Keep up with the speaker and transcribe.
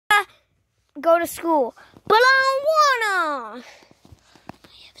go to school. But I don't wanna. I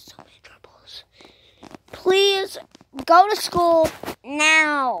have so many troubles. Please go to school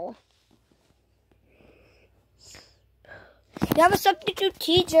now. You have a substitute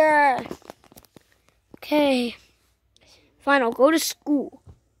teacher. Okay. Fine, I'll go to school.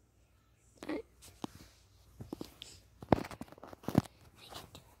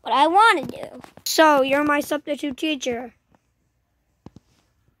 What I want to do. So, you're my substitute teacher.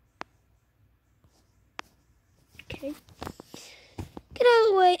 Okay. Get out of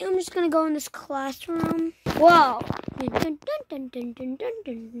the way. I'm just going to go in this classroom. Whoa.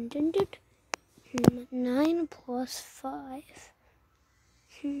 9 plus 5.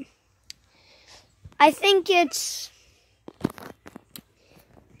 I think it's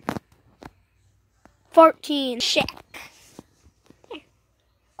 14. Check.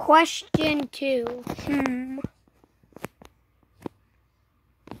 Question 2.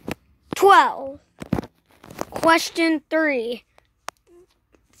 12. Question 3.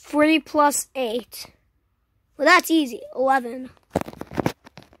 3 plus 8. Well, that's easy. 11.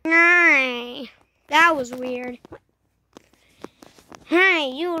 9. That was weird.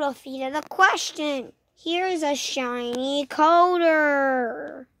 Hey, you defeated the question. Here's a shiny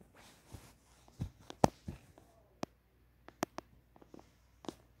coder.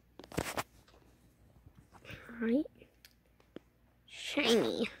 Right.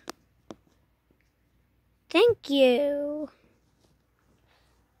 Shiny. Thank you.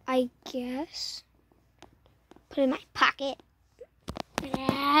 I guess. Put it in my pocket.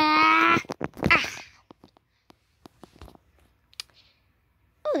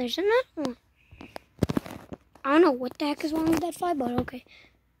 Oh, there's another one. I don't know what the heck is wrong with that 5, but okay.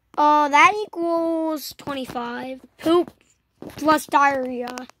 That equals 25. Poop plus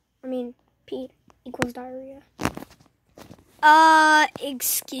diarrhea. I mean, pee equals diarrhea.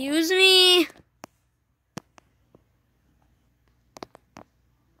 Excuse me?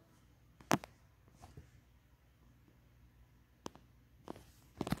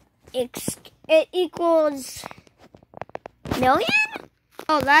 It equals million?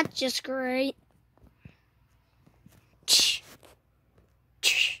 Oh, that's just great.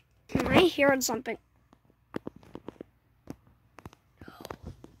 I heard something.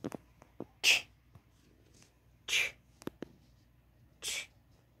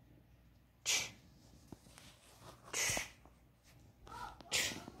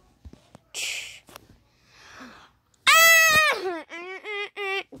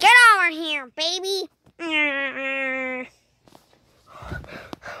 Get over here, baby.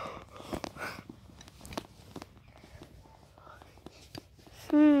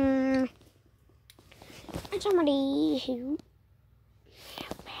 Somebody who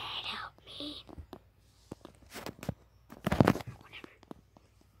help me. Whatever.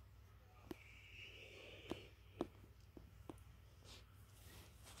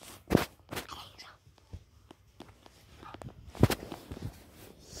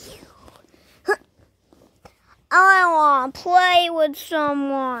 I want to play with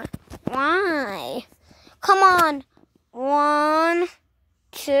someone. Why? Come on. 1,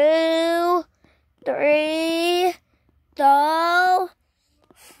 2, 3, 4,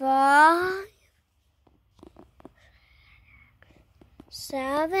 5,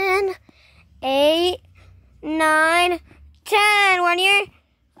 7, 8, 9, 10. When you're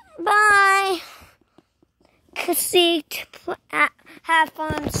bye. See, have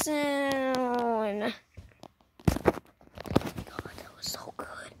fun soon. God, that was so good.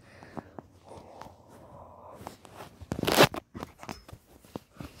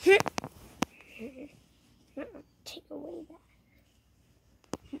 Take away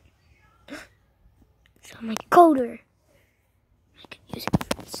that. So my coder. I can use it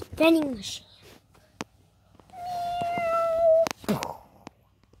for the spinning machine.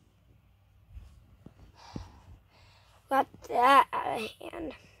 Got that out of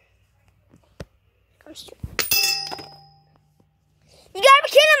hand. Comes through. You gotta be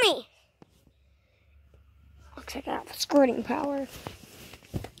kidding me! Looks like I have squirting power.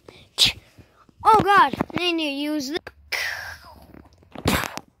 Oh God, I need to use the.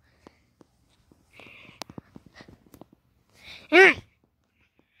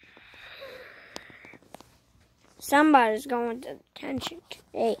 Somebody's going to detention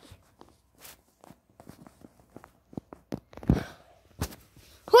today.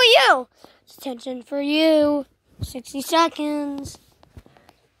 Who are you? Detention for you. 60 seconds.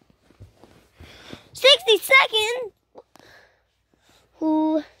 60 seconds?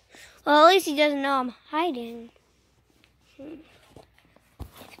 Who? Well, at least he doesn't know I'm hiding. If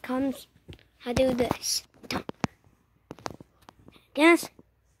it comes, I do this. Guess.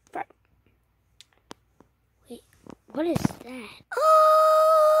 What is that?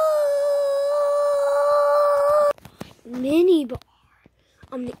 Oh! Mini bar.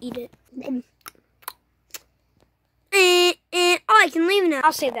 I'm gonna eat it. Oh, I can leave now.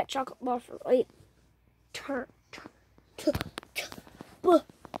 I'll save that chocolate bar for later.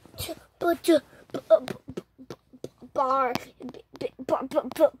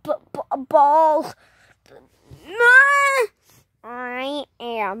 Balls. I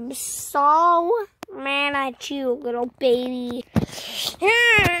am so mad at you, little baby. No!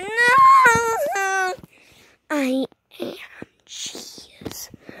 I am cheese.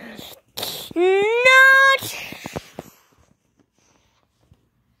 Not.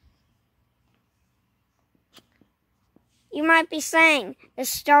 You might be saying the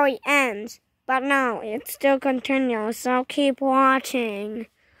story ends, but no, it still continues, so keep watching.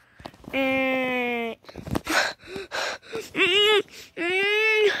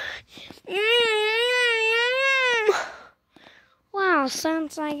 Wow,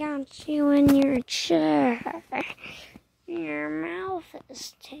 since I got you in your chair, your mouth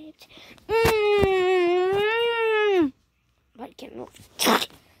is taped. But I can't move.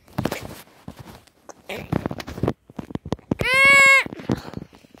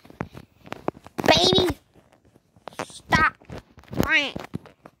 Baby, stop crying.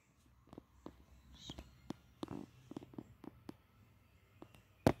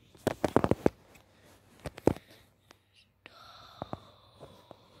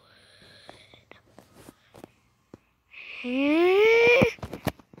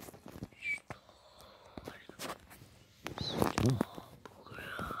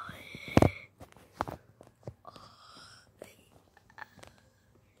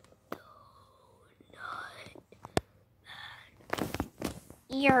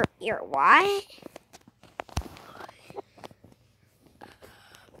 Your what?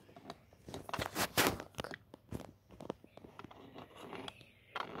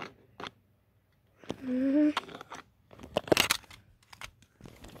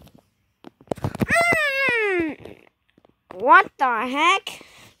 What the heck?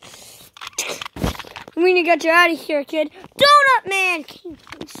 We need to get you out of here, kid. Donut Man! Can you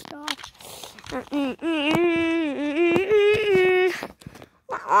please stop?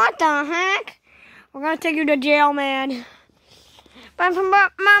 What the heck? We're gonna take you to jail, man. But Mom,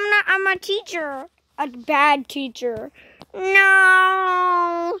 I'm a teacher. A bad teacher.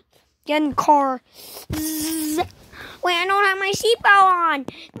 No! Get in the car. Zzz. Wait, I don't have my seatbelt on.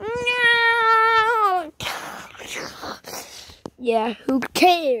 No! Yeah, who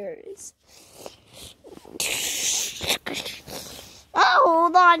cares? I'll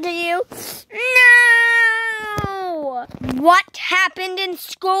hold on to you. No! What happened in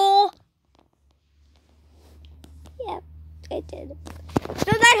school? Yep, it did.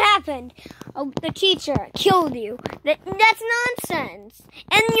 So that happened. Oh, the teacher killed you. That's nonsense.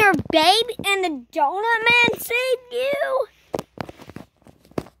 And your baby and the donut man saved you?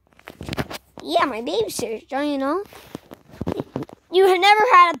 Yeah, my babysitter, don't you know? You had never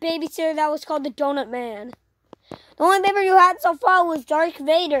had a babysitter that was called the Donut Man. The only baby you had so far was Darth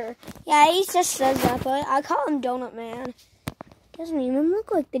Vader. Yeah, he just says that, but I call him Donut Man. Doesn't even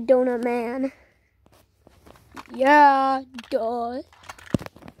look like the Donut Man. Yeah, duh.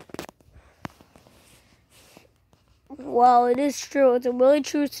 Well, it is true. It's a really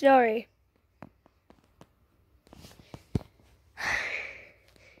true story.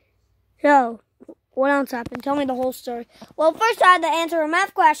 So, what else happened? Tell me the whole story. Well, first I had to answer a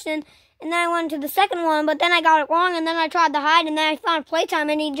math question, and then I went to the second one, but then I got it wrong, and then I tried to hide, and then I found playtime,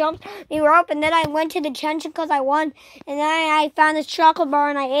 and he jumped me rope, and then I went to detention because I won, and then I found this chocolate bar,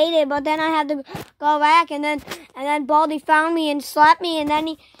 and I ate it, but then I had to go back, and then Baldi found me and slapped me, and then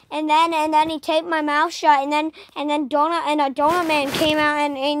he taped my mouth shut, and then a donut man came out,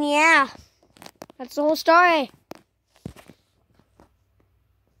 and yeah, that's the whole story.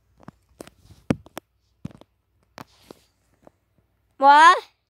 What?